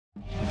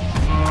Hey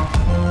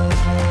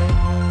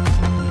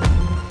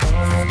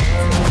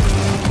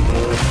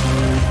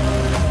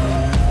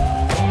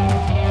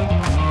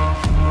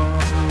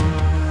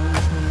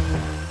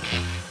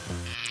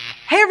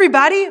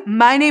everybody,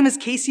 my name is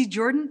Casey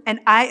Jordan, and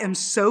I am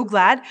so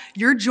glad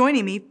you're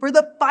joining me for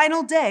the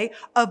final day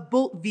of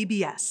BOLT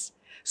VBS.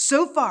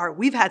 So far,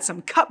 we've had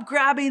some cup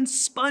grabbing,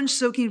 sponge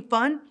soaking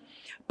fun,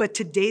 but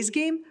today's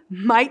game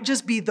might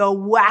just be the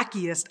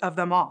wackiest of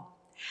them all.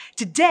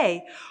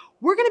 Today,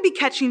 we're gonna be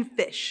catching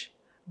fish,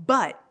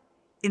 but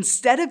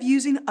instead of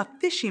using a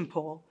fishing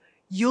pole,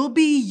 you'll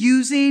be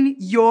using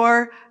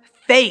your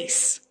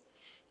face.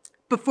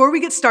 Before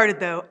we get started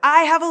though,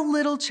 I have a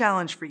little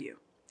challenge for you.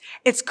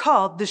 It's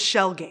called the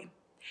shell game.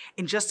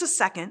 In just a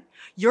second,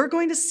 you're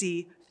going to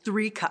see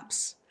 3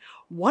 cups.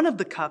 One of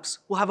the cups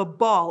will have a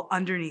ball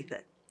underneath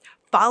it.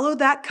 Follow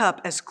that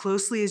cup as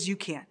closely as you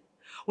can.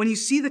 When you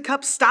see the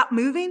cup stop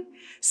moving,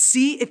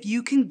 see if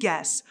you can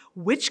guess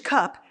which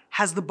cup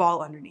has the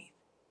ball underneath.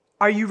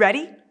 Are you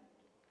ready?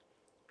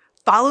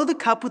 Follow the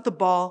cup with the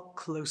ball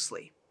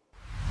closely.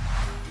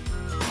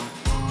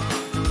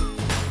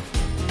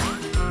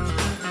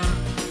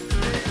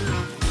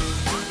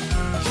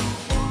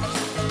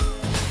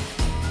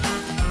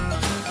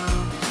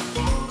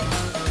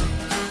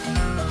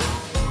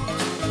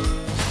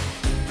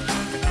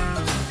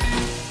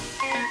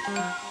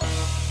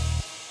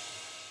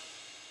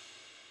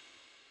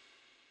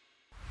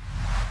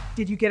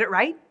 Did you get it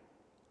right?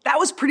 That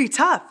was pretty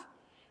tough.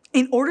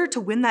 In order to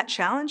win that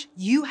challenge,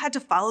 you had to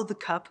follow the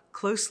cup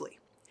closely.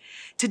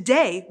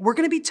 Today, we're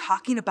gonna be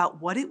talking about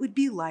what it would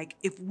be like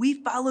if we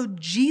followed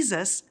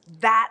Jesus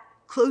that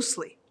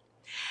closely.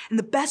 And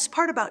the best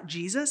part about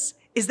Jesus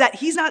is that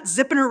he's not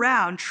zipping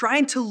around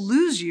trying to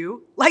lose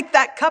you like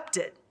that cup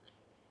did.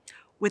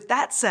 With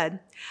that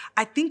said,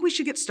 I think we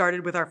should get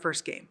started with our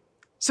first game.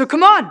 So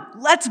come on,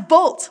 let's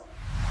bolt.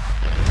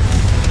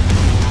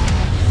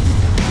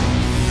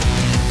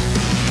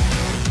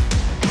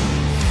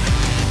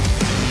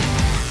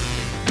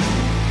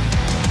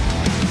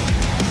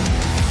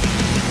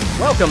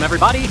 Welcome,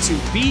 everybody, to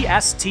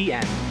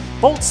BSTN,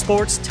 BOLT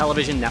Sports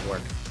Television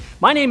Network.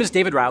 My name is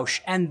David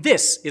Roush, and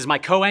this is my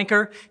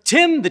co-anchor,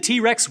 Tim the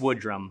T-Rex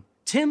Woodrum.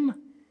 Tim,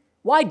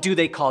 why do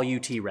they call you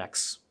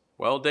T-Rex?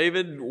 Well,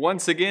 David,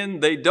 once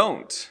again, they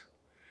don't.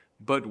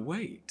 But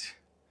wait.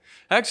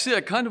 Actually,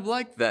 I kind of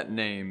like that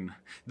name.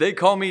 They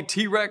call me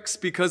T-Rex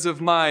because of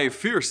my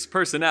fierce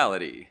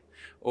personality.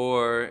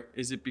 Or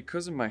is it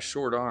because of my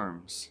short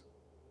arms?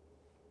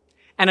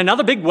 And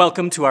another big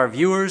welcome to our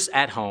viewers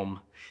at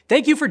home.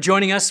 Thank you for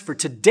joining us for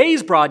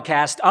today's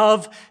broadcast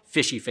of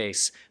Fishy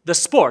Face, the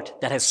sport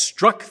that has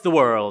struck the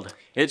world.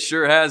 It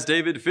sure has,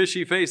 David.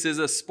 Fishy Face is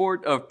a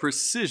sport of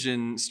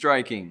precision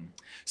striking.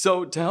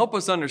 So to help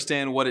us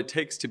understand what it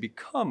takes to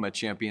become a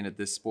champion at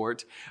this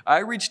sport, I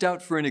reached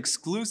out for an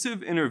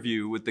exclusive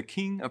interview with the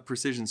king of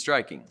precision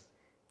striking,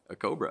 a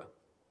cobra.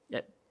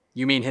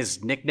 You mean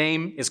his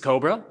nickname is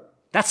Cobra?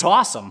 That's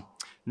awesome.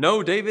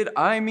 No, David,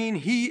 I mean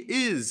he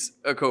is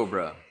a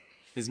cobra.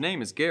 His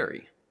name is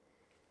Gary.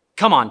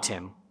 Come on,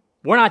 Tim.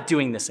 We're not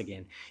doing this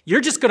again. You're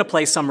just gonna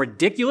play some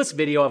ridiculous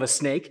video of a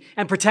snake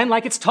and pretend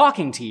like it's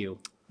talking to you.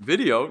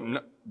 Video?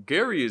 No,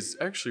 Gary is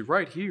actually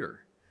right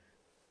here.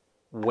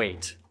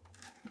 Wait.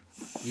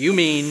 You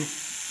mean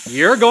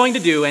you're going to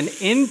do an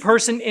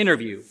in-person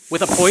interview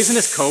with a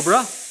poisonous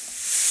cobra?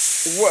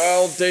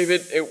 Well,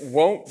 David, it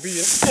won't be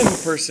an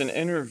in-person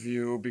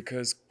interview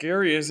because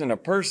Gary isn't a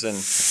person.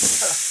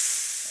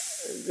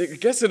 I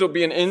guess it'll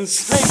be an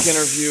in-snake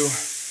interview.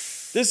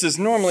 This is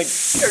normally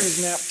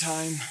Gary's nap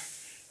time.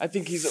 I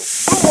think he's a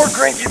little more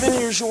cranky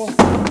than usual.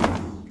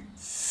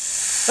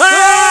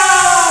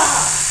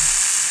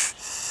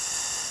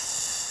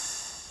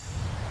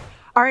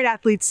 All right,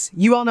 athletes,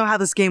 you all know how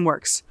this game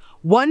works.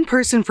 One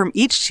person from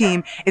each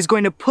team is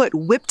going to put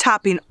whipped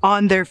topping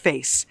on their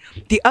face.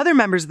 The other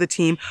members of the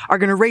team are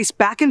going to race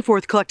back and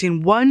forth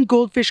collecting one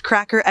goldfish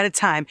cracker at a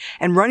time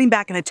and running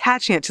back and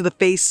attaching it to the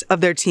face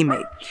of their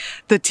teammate.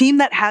 The team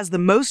that has the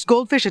most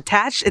goldfish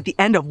attached at the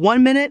end of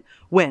 1 minute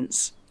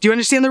wins. Do you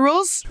understand the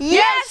rules?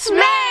 Yes,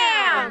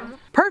 ma'am!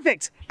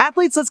 Perfect.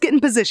 Athletes, let's get in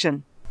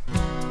position.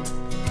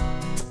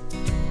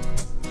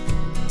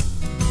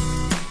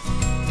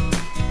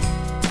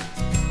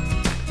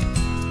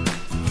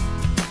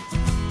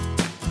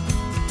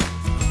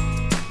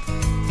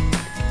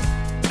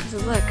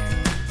 Look.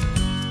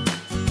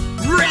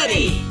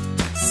 Ready,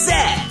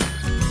 set,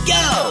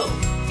 go!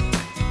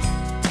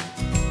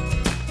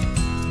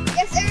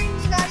 Yes, Aaron,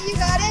 you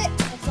got it.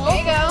 There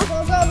you go. Go,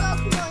 come on.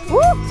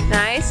 Woo!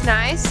 Nice.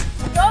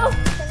 Go!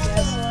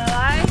 Yes,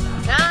 Lorelai.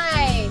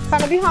 Nice.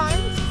 Kind of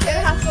behind.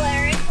 Good hustle,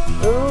 Aaron.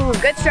 Ooh,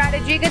 good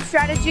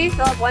strategy.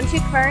 Fill up one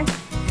cheek first.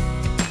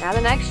 Now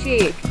the next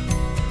cheek.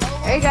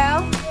 There you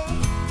go.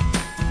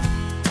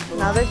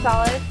 Another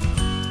solid.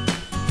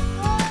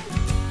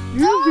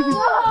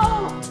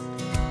 Oh!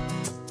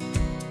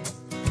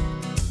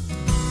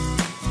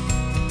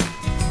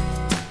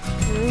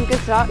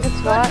 Good spot.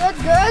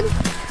 Good.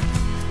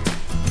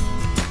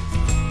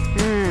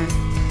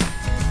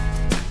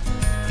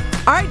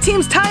 All right,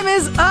 teams, time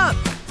is up.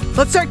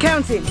 Let's start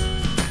counting.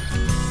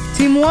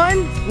 Team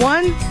 1,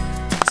 1,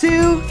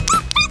 2,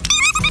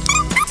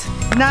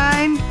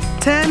 9,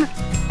 10,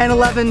 and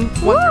 11.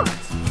 All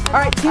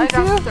right, team 2.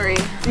 I dropped 3.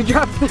 You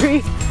dropped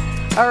 3.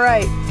 All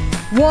right,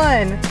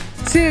 1,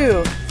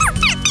 2,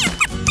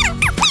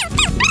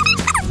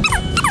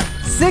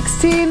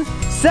 16,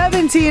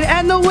 17,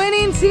 and the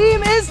winning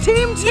team is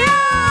Team 2!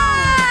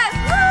 Yes!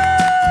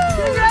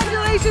 Woo!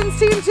 Congratulations,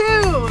 Team 2!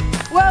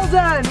 Well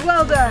done,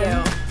 well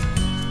done.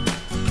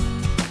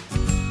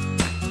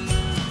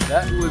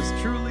 That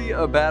was truly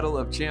a battle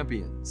of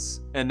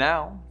champions. And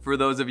now, for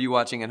those of you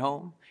watching at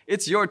home,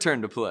 it's your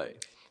turn to play.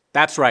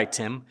 That's right,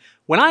 Tim.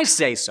 When I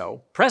say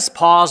so, press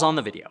pause on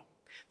the video.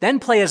 Then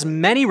play as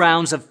many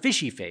rounds of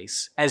Fishy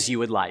Face as you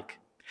would like.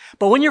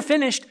 But when you're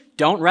finished,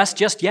 don't rest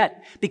just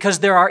yet, because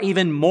there are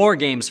even more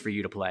games for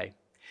you to play.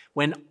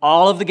 When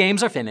all of the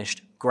games are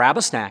finished, grab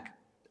a snack,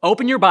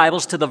 open your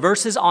Bibles to the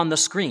verses on the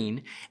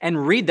screen,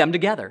 and read them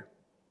together.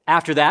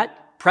 After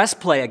that, press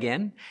play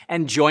again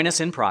and join us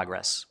in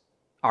progress.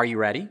 Are you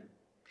ready?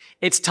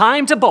 It's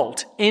time to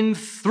bolt in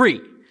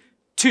 3,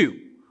 2,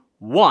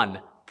 1.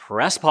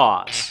 Press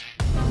pause.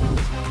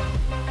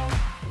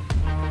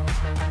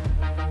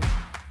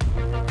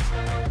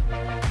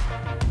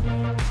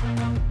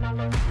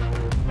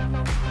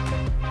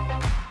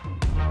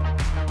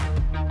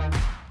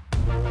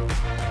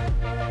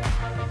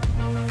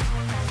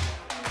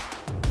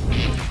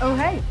 Oh,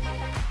 hey.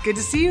 Good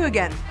to see you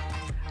again.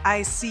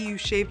 I see you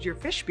shaved your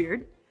fish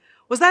beard.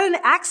 Was that an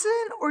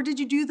accident, or did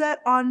you do that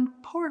on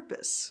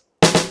purpose?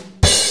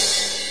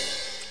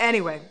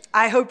 Anyway,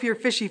 I hope your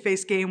fishy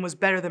face game was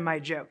better than my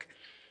joke.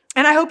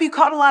 And I hope you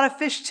caught a lot of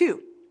fish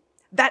too.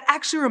 That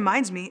actually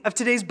reminds me of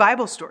today's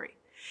Bible story.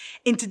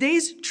 In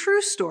today's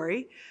true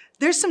story,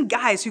 there's some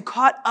guys who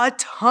caught a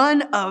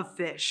ton of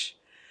fish,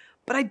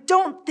 but I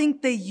don't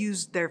think they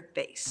used their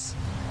face.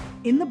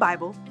 In the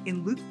Bible,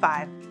 in Luke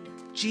 5,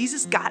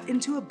 Jesus got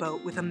into a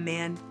boat with a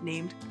man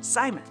named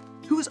Simon,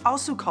 who was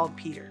also called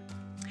Peter.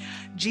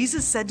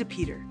 Jesus said to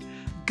Peter,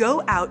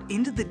 "Go out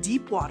into the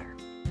deep water.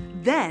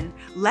 Then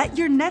let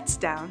your nets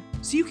down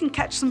so you can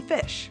catch some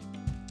fish."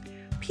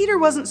 Peter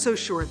wasn't so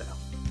sure though.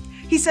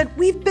 He said,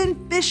 "We've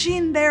been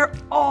fishing there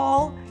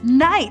all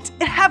night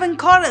and haven't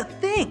caught a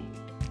thing."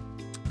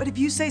 "But if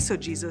you say so,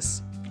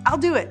 Jesus, I'll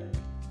do it."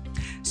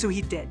 So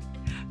he did.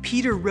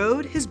 Peter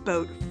rowed his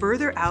boat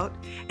further out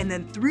and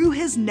then threw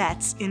his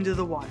nets into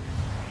the water.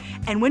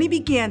 And when he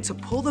began to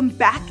pull them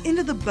back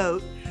into the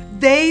boat,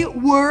 they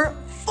were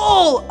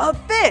full of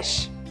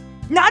fish.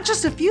 Not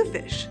just a few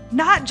fish,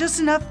 not just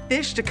enough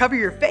fish to cover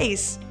your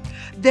face.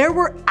 There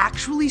were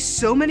actually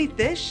so many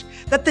fish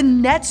that the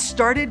nets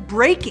started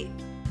breaking.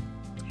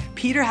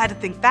 Peter had to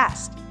think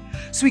fast,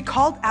 so he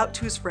called out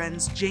to his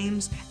friends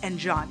James and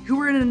John, who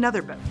were in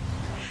another boat.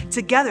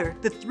 Together,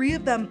 the three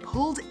of them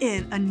pulled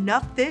in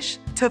enough fish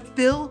to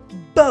fill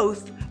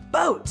both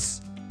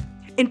boats.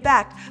 In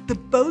fact, the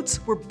boats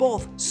were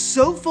both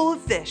so full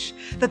of fish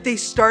that they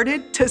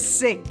started to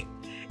sink.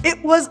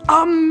 It was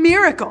a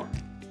miracle.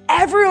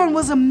 Everyone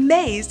was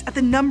amazed at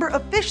the number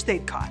of fish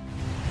they'd caught.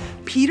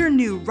 Peter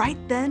knew right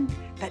then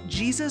that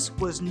Jesus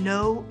was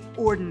no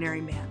ordinary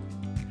man.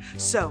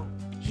 So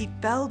he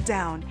fell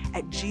down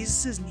at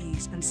Jesus'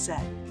 knees and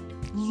said,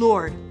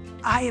 "Lord,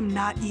 I am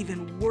not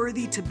even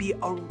worthy to be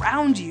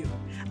around you.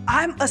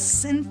 I'm a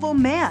sinful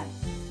man."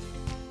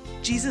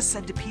 Jesus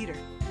said to Peter,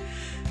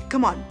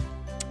 "Come on,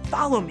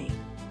 follow me,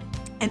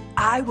 and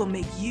I will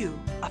make you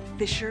a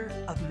fisher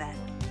of men."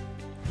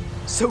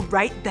 So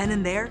right then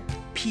and there,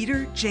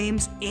 Peter,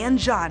 James, and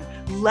John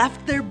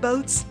left their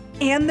boats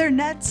and their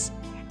nets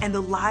and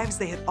the lives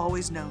they had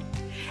always known,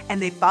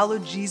 and they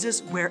followed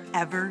Jesus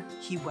wherever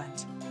he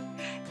went.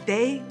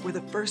 They were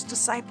the first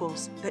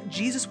disciples that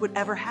Jesus would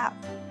ever have,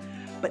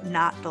 but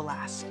not the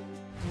last.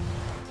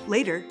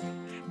 Later,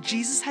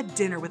 Jesus had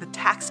dinner with a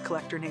tax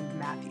collector named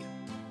Matthew.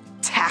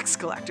 Tax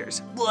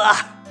collectors, blah!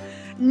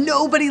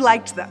 Nobody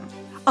liked them.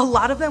 A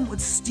lot of them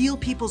would steal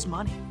people's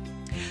money.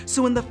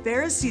 So when the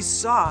Pharisees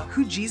saw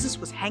who Jesus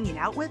was hanging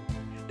out with,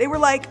 they were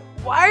like,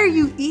 "Why are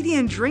you eating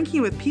and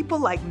drinking with people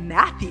like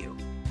Matthew?"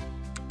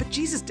 But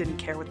Jesus didn't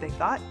care what they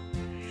thought.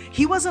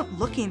 He wasn't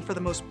looking for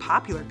the most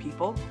popular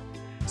people.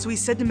 So he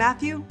said to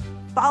Matthew,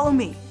 "Follow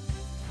me."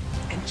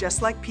 And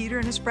just like Peter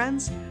and his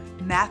friends,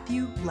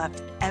 Matthew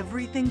left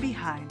everything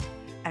behind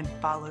and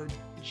followed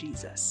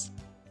Jesus.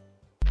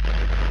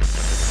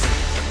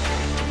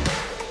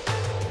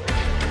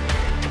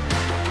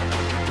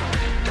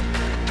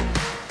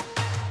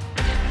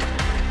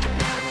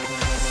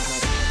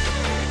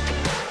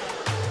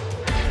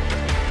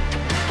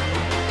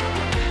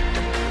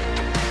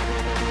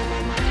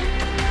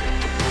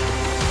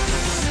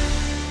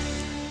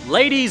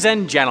 Ladies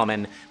and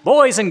gentlemen,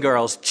 boys and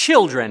girls,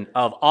 children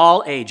of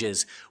all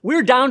ages,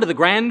 we're down to the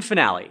grand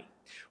finale.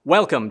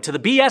 Welcome to the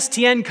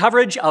BSTN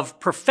coverage of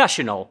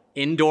professional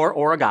indoor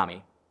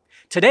origami.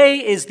 Today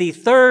is the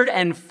third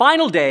and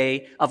final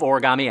day of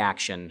origami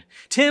action.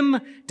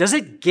 Tim, does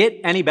it get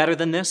any better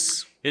than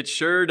this? It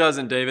sure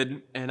doesn't,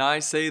 David, and I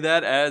say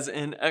that as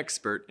an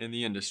expert in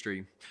the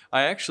industry.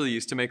 I actually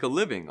used to make a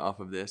living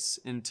off of this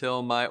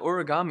until my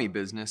origami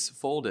business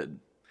folded.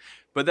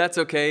 But that's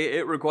okay,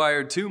 it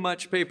required too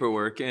much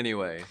paperwork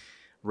anyway.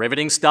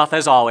 Riveting stuff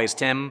as always,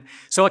 Tim.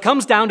 So it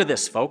comes down to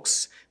this,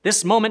 folks.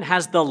 This moment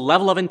has the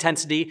level of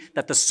intensity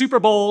that the Super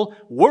Bowl,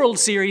 World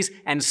Series,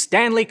 and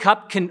Stanley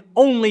Cup can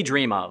only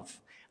dream of.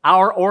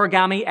 Our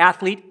origami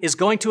athlete is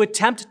going to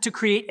attempt to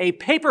create a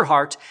paper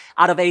heart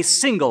out of a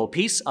single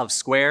piece of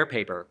square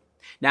paper.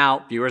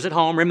 Now, viewers at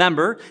home,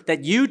 remember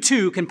that you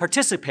too can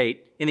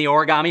participate in the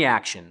origami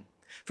action.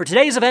 For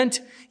today's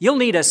event, you'll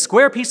need a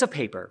square piece of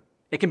paper.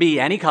 It can be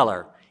any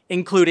color,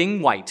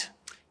 including white.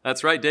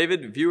 That's right,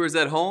 David. Viewers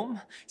at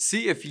home,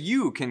 see if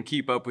you can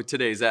keep up with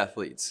today's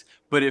athletes.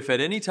 But if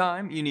at any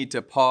time you need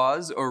to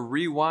pause or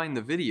rewind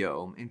the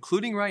video,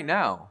 including right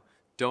now,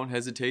 don't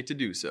hesitate to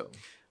do so.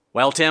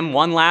 Well, Tim,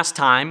 one last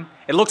time.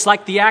 It looks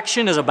like the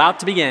action is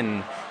about to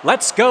begin.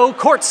 Let's go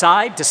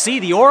courtside to see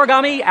the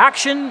origami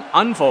action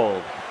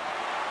unfold.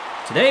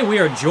 Today we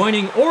are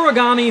joining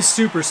origami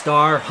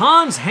superstar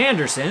Hans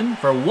Henderson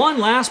for one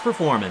last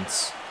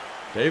performance.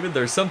 David,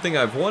 there's something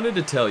I've wanted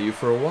to tell you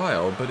for a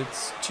while, but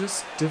it's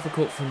just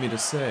difficult for me to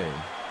say.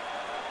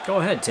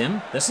 Go ahead,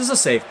 Tim. This is a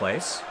safe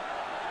place.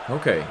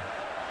 Okay,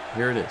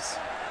 here it is.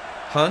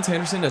 Hans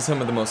Henderson has some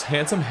of the most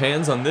handsome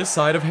hands on this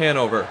side of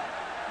Hanover.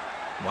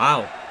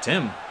 Wow,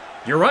 Tim,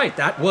 you're right.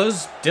 That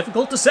was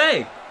difficult to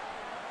say.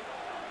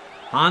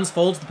 Hans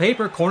folds the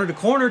paper corner to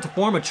corner to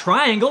form a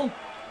triangle.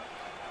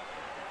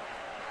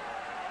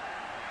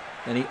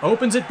 Then he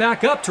opens it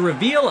back up to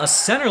reveal a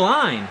center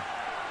line.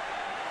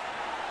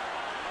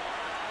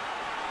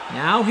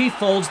 Now he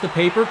folds the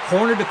paper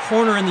corner to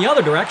corner in the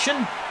other direction.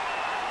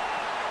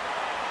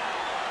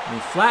 And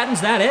he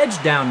flattens that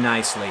edge down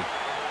nicely.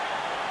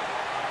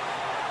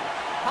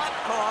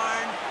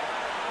 Popcorn,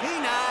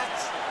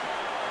 peanuts.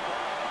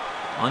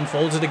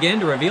 Unfolds it again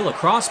to reveal a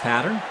cross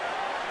pattern.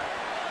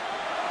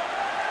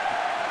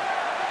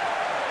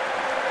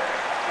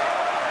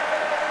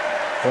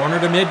 Corner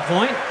to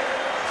midpoint.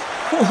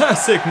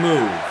 Classic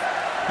move.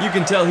 You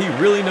can tell he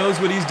really knows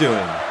what he's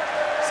doing.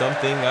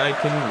 Something I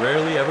can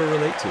rarely ever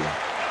relate to.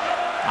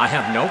 I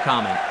have no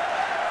comment.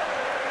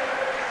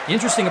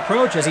 Interesting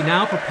approach as he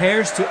now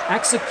prepares to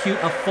execute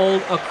a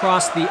fold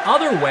across the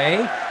other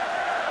way.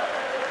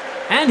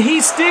 And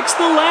he sticks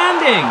the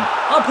landing!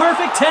 A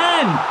perfect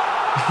 10!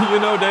 You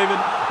know, David,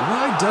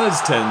 why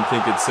does 10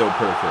 think it's so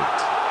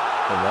perfect?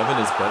 11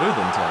 is better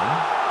than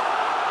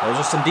 10. Those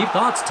are some deep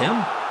thoughts,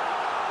 Tim.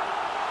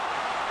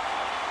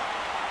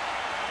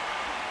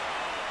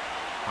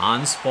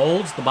 Hans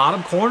folds the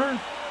bottom corner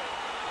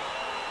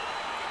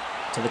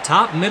to the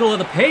top middle of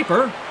the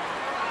paper.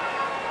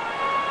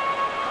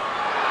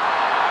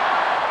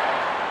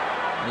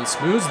 And he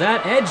smooths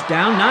that edge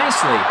down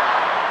nicely.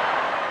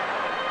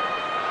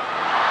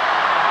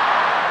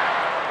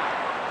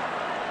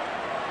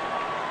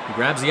 He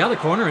grabs the other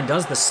corner and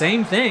does the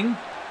same thing.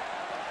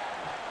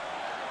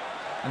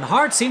 And the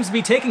heart seems to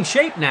be taking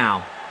shape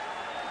now.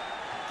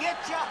 Get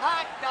your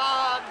hot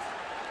dogs.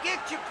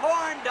 Get your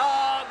corn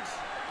dogs.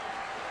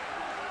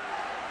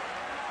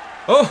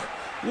 Oh,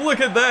 look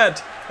at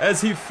that!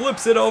 As he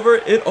flips it over,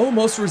 it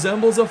almost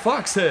resembles a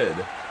fox head.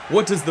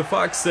 What does the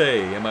fox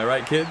say? Am I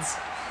right, kids?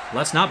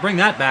 Let's not bring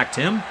that back,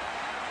 Tim.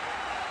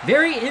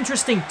 Very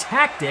interesting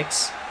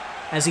tactics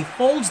as he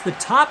folds the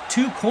top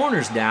two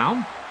corners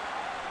down.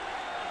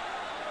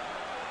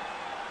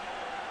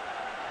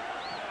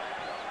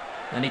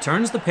 Then he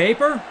turns the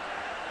paper.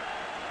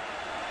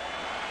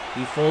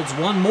 He folds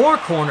one more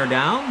corner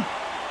down.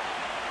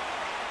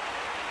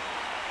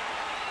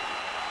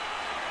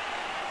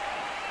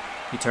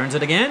 He turns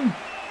it again.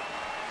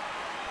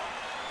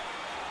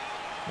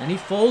 Then he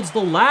folds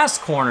the last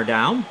corner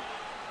down.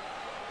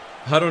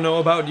 I don't know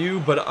about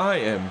you, but I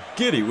am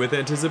giddy with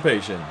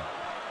anticipation.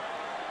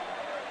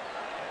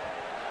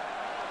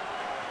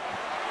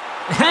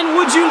 And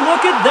would you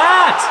look at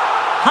that?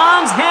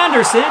 Hans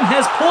Henderson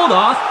has pulled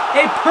off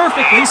a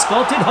perfectly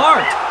sculpted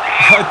heart.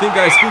 I think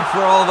I speak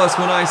for all of us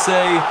when I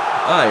say,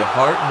 I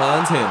heart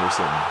Hans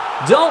Henderson.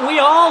 Don't we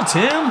all,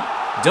 Tim?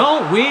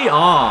 Don't we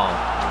all?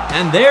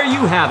 And there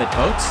you have it,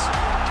 folks.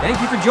 Thank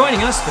you for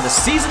joining us for the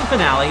season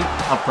finale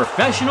of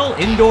Professional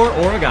Indoor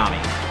Origami.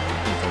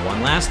 And for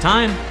one last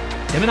time,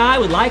 Tim and I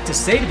would like to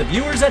say to the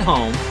viewers at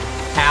home,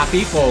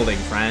 happy folding,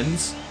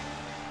 friends.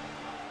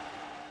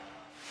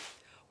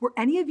 Were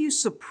any of you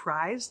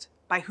surprised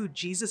by who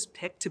Jesus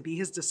picked to be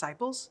his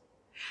disciples?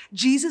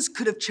 Jesus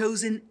could have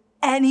chosen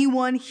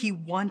anyone he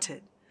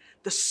wanted,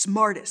 the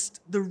smartest,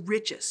 the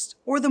richest,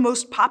 or the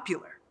most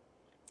popular.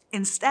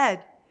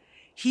 Instead,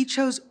 he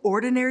chose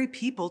ordinary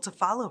people to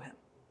follow him.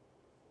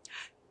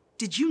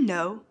 Did you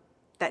know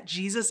that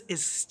Jesus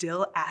is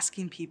still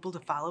asking people to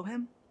follow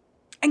him?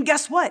 And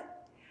guess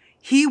what?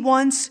 He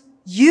wants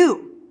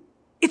you.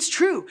 It's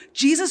true.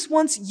 Jesus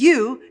wants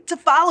you to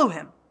follow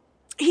him.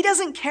 He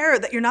doesn't care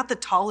that you're not the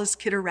tallest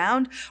kid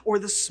around or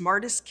the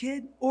smartest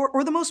kid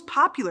or the most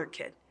popular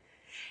kid.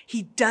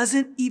 He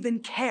doesn't even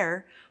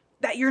care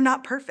that you're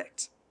not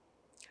perfect.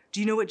 Do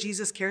you know what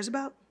Jesus cares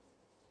about?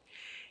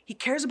 He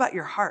cares about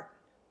your heart.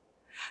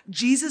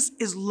 Jesus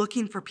is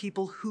looking for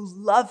people who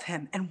love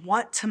him and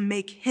want to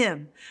make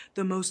him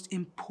the most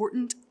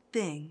important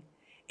thing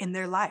in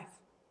their life.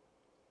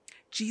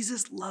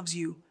 Jesus loves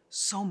you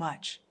so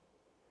much.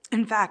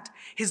 In fact,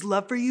 his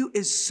love for you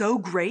is so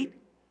great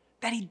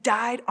that he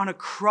died on a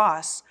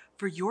cross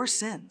for your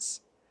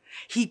sins.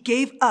 He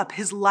gave up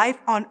his life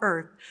on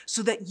earth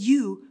so that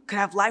you could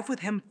have life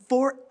with him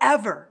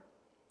forever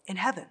in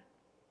heaven.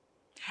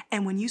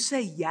 And when you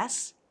say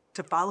yes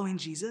to following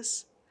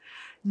Jesus,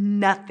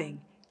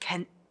 nothing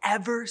can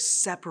ever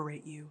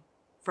separate you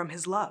from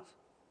his love.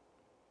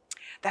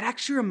 That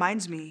actually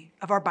reminds me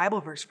of our Bible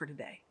verse for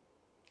today.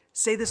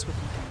 Say this with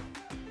me.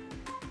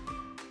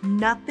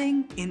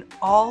 Nothing in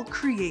all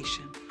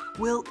creation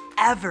will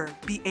ever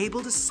be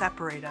able to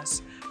separate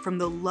us from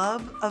the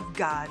love of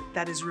God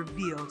that is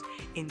revealed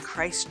in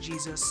Christ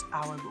Jesus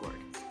our Lord.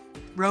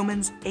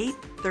 Romans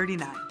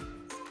 8:39.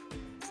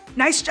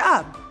 Nice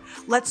job!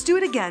 Let's do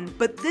it again,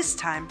 but this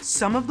time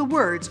some of the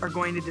words are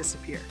going to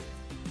disappear.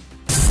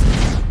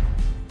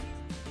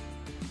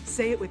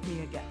 Say it with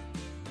me again.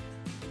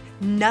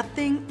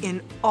 Nothing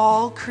in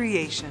all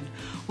creation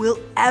will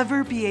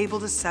ever be able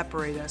to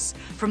separate us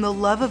from the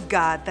love of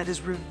God that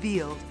is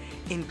revealed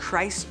in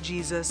Christ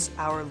Jesus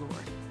our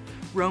Lord.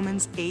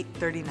 Romans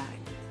 8:39.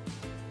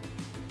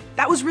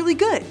 That was really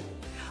good.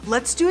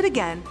 Let's do it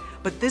again,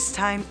 but this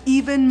time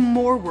even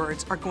more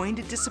words are going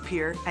to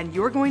disappear and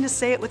you're going to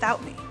say it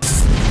without me.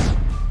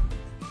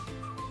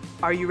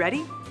 Are you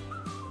ready?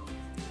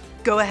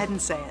 Go ahead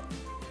and say it.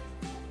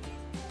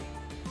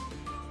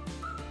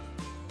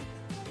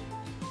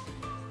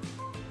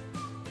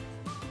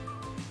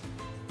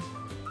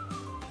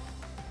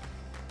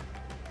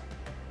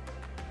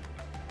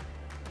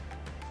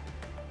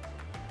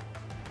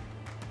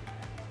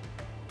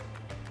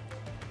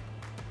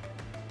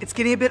 It's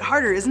getting a bit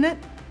harder, isn't it?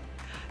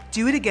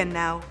 Do it again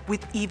now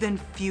with even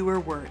fewer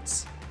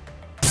words.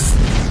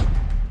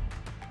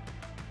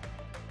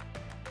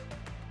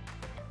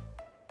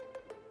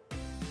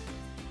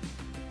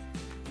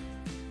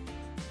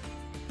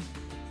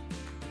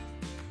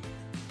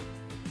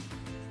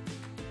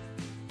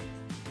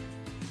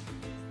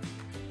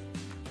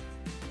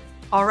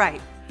 All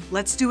right,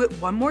 let's do it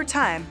one more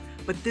time,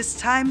 but this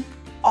time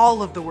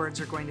all of the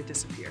words are going to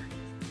disappear.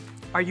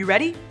 Are you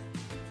ready?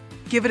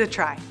 Give it a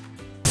try.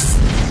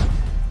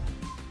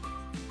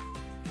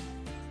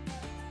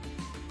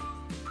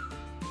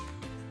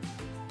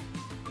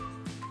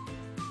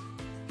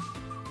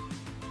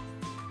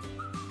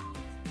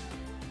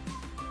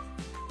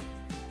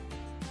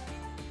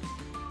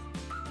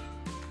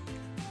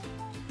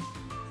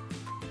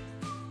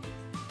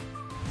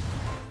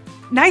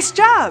 Nice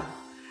job!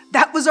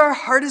 That was our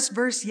hardest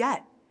verse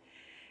yet.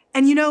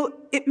 And you know,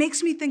 it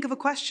makes me think of a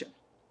question.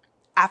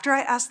 After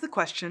I ask the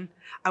question,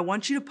 I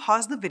want you to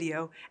pause the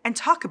video and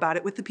talk about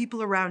it with the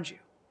people around you.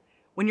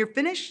 When you're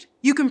finished,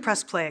 you can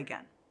press play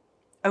again.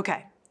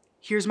 Okay,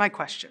 here's my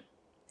question.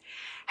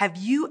 Have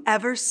you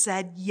ever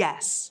said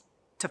yes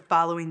to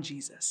following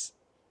Jesus?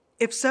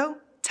 If so,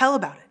 tell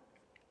about it.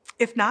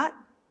 If not,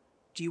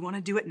 do you want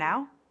to do it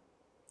now?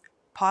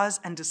 Pause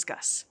and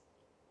discuss.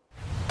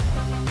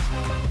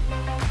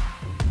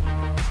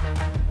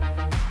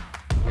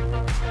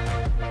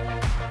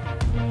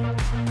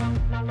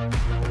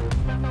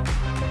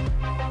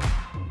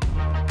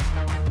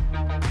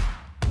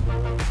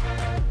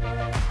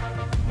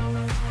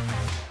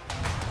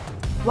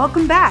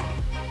 Welcome back.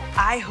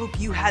 I hope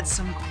you had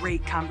some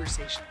great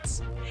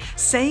conversations.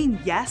 Saying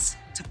yes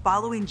to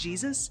following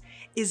Jesus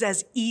is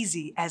as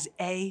easy as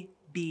A,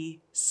 B,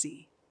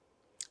 C.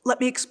 Let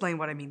me explain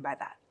what I mean by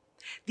that.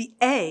 The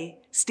A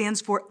stands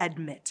for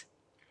admit.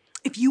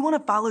 If you want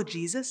to follow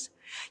Jesus,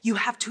 you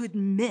have to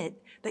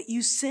admit that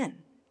you sin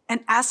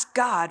and ask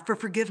God for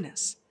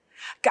forgiveness.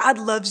 God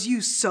loves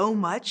you so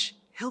much,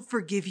 he'll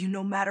forgive you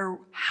no matter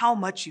how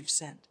much you've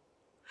sinned.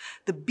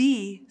 The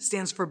B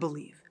stands for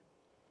believe.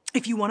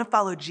 If you want to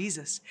follow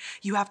Jesus,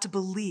 you have to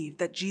believe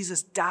that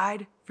Jesus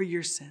died for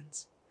your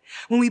sins.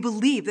 When we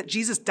believe that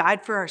Jesus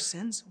died for our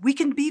sins, we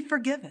can be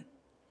forgiven.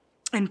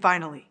 And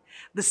finally,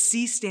 the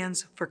C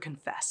stands for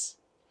confess.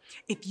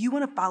 If you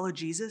want to follow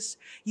Jesus,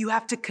 you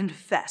have to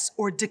confess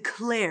or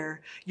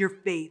declare your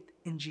faith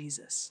in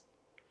Jesus.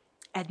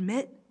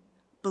 Admit,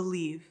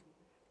 believe,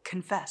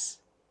 confess.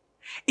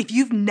 If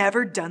you've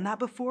never done that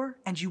before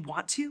and you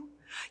want to,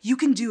 you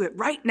can do it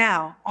right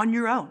now on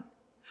your own.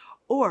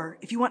 Or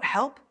if you want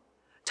help,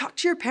 talk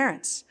to your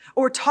parents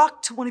or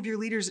talk to one of your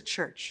leaders at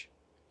church.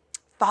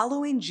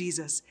 Following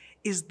Jesus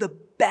is the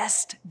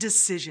best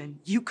decision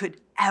you could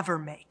ever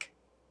make.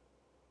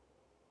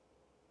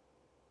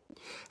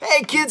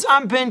 Hey kids,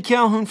 I'm Ben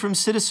Calhoun from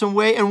Citizen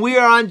Way, and we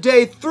are on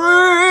day 3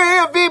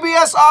 of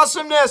VBS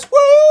Awesomeness.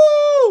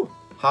 Woo!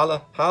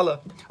 Holla, holla.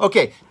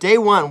 Okay, day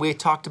 1, we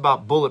talked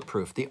about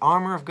bulletproof, the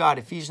armor of God,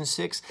 Ephesians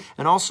 6,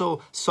 and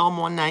also Psalm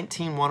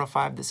 119,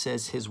 105 that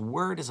says, His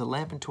word is a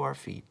lamp unto our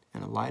feet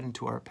and a light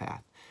unto our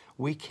path.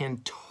 We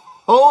can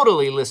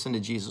totally listen to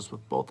Jesus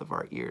with both of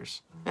our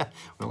ears. We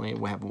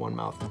only have one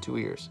mouth and two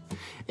ears.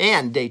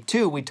 And day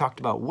 2, we talked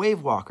about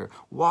wave walker,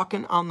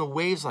 walking on the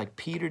waves like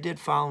Peter did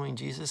following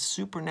Jesus,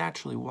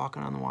 supernaturally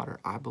walking on the water.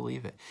 I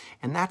believe it.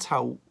 And that's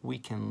how we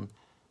can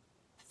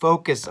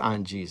focus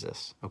on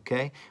Jesus,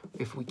 okay?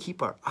 If we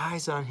keep our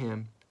eyes on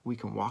him, we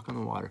can walk on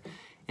the water.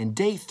 And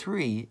day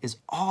 3 is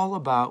all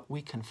about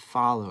we can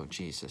follow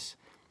Jesus.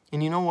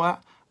 And you know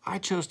what? I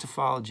chose to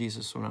follow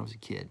Jesus when I was a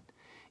kid.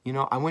 You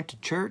know, I went to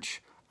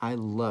church. I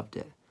loved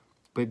it.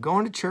 But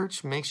going to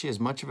church makes you as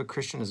much of a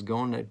Christian as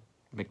going to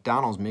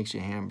McDonald's makes you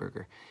a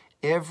hamburger.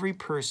 Every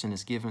person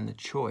is given the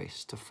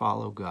choice to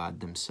follow God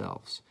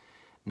themselves,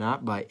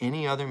 not by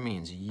any other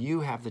means.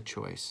 You have the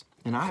choice.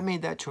 And I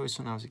made that choice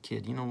when I was a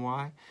kid. You know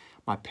why?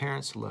 My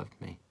parents loved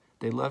me.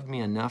 They loved me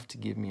enough to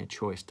give me a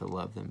choice to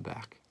love them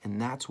back. And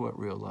that's what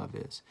real love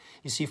is.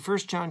 You see, 1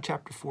 John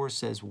chapter 4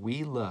 says,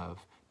 we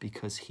love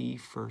because he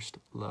first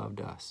loved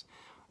us.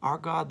 Our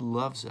God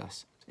loves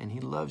us, and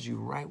he loves you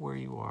right where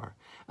you are,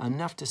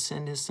 enough to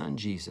send his son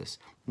Jesus,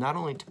 not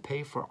only to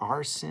pay for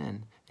our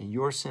sin and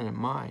your sin and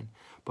mine,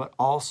 but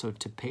also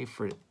to pay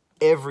for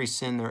every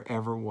sin there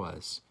ever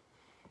was.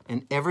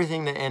 And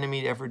everything the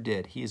enemy ever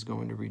did, he is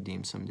going to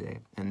redeem someday.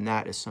 And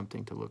that is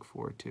something to look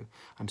forward to.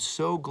 I'm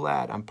so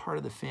glad I'm part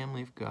of the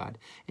family of God.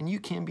 And you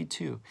can be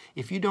too.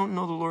 If you don't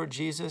know the Lord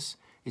Jesus,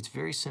 it's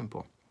very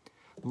simple.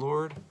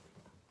 Lord,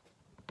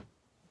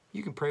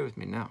 you can pray with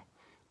me now.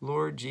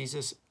 Lord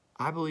Jesus,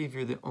 I believe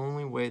you're the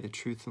only way, the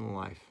truth, and the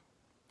life.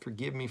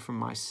 Forgive me for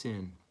my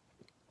sin.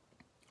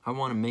 I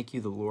want to make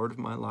you the Lord of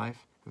my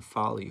life and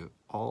follow you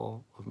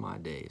all of my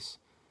days.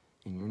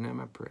 In your name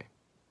I pray.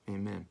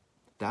 Amen.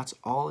 That's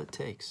all it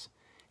takes.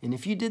 And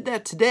if you did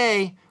that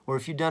today, or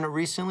if you've done it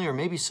recently, or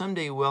maybe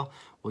someday you will,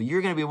 well,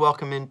 you're going to be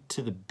welcomed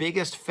into the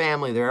biggest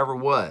family there ever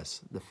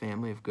was, the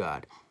family of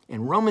God.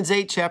 And Romans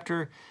 8,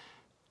 chapter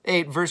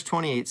 8, verse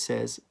 28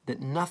 says that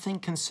nothing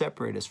can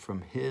separate us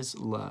from his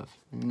love.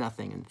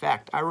 Nothing. In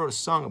fact, I wrote a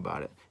song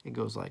about it. It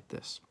goes like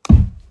this.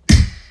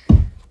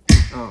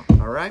 Oh,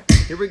 all right,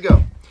 here we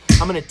go.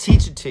 I'm going to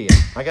teach it to you.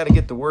 I got to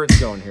get the words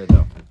going here,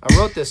 though. I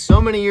wrote this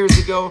so many years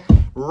ago,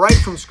 right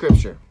from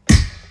Scripture.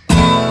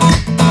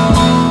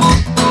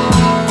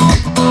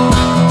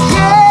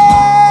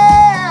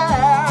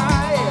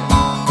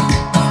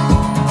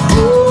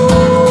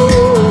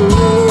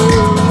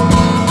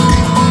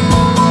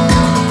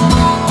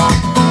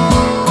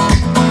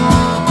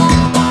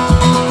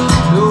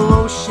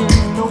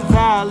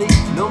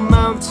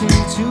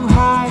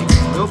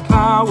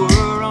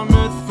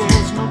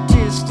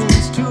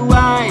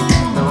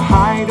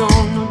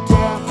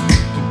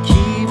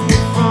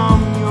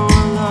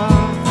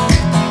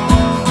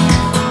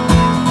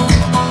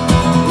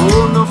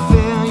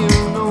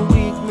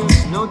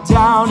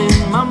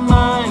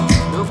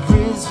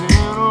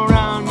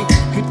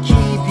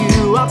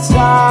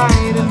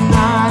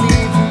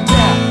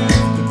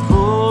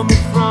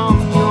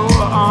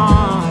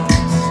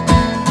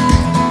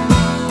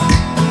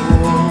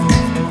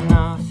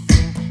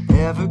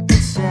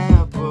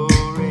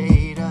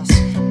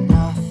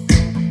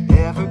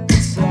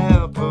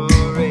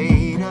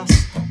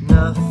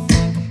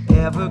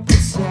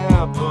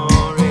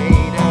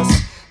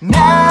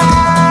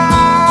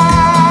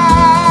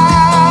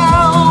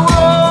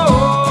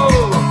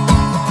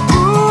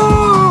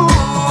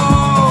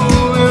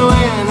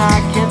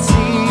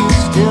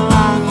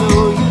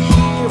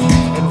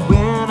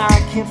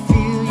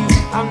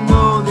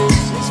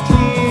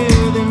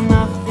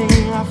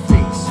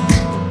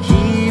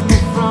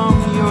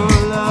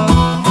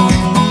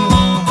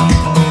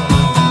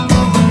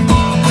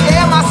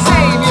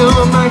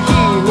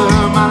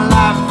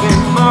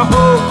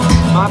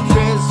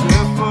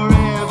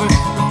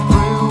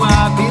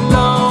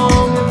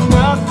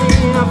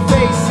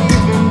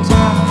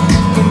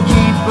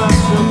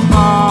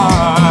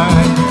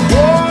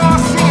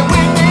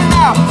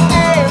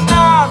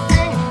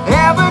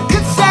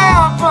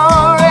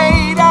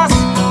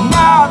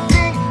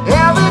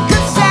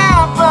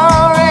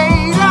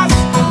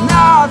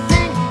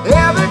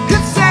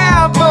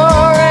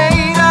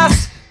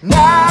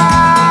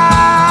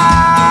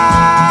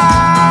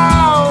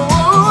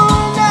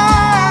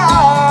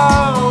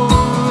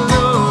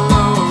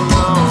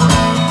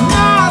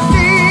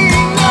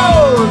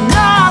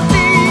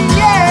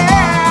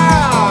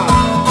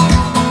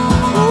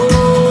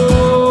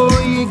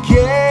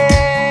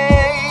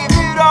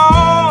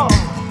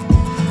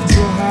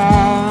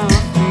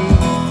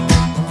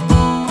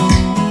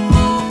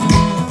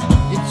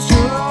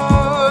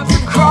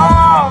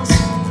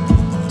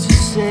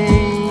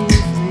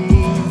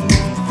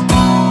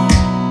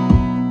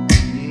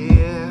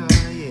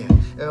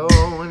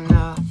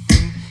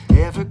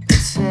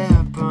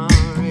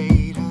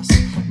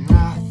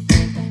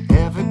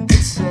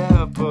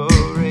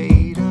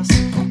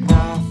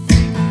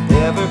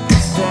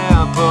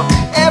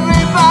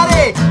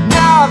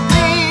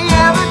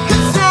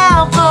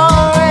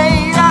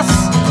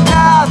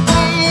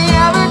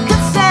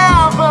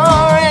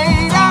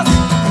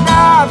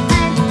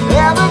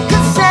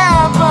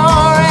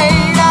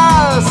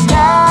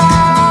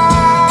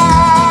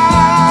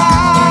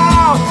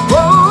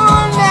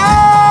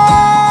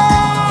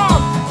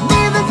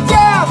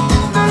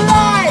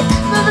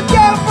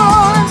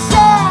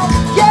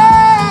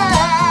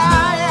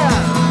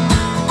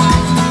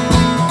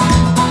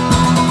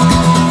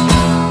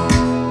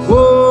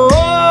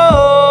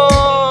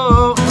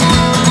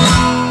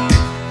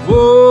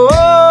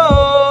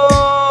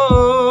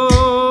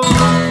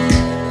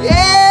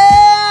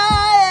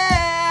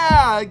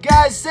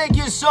 guys, thank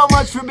you so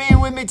much for being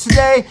with me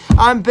today.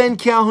 I'm Ben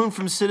Calhoun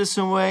from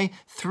Citizen Way.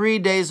 3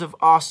 days of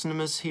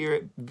awesomeness here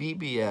at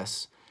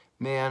VBS.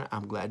 Man,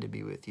 I'm glad to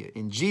be with you.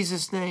 In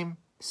Jesus' name,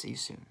 see you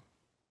soon.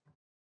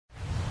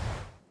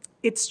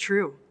 It's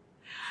true.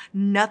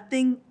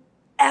 Nothing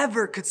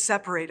ever could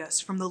separate us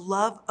from the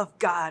love of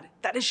God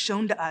that is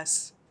shown to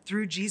us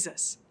through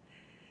Jesus.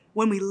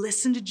 When we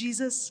listen to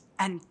Jesus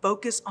and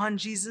focus on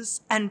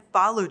Jesus and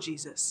follow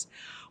Jesus,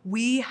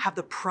 we have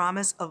the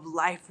promise of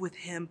life with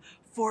him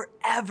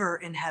forever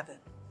in heaven.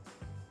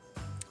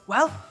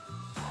 Well,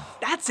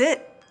 that's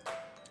it.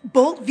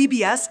 BOLT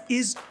VBS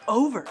is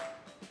over,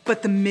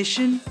 but the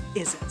mission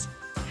isn't.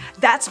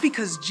 That's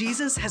because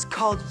Jesus has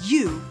called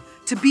you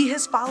to be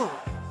his follower.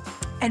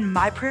 And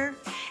my prayer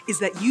is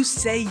that you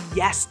say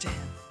yes to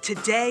him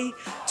today,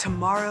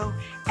 tomorrow,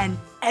 and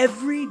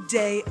every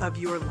day of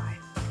your life.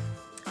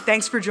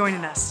 Thanks for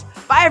joining us.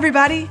 Bye,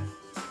 everybody.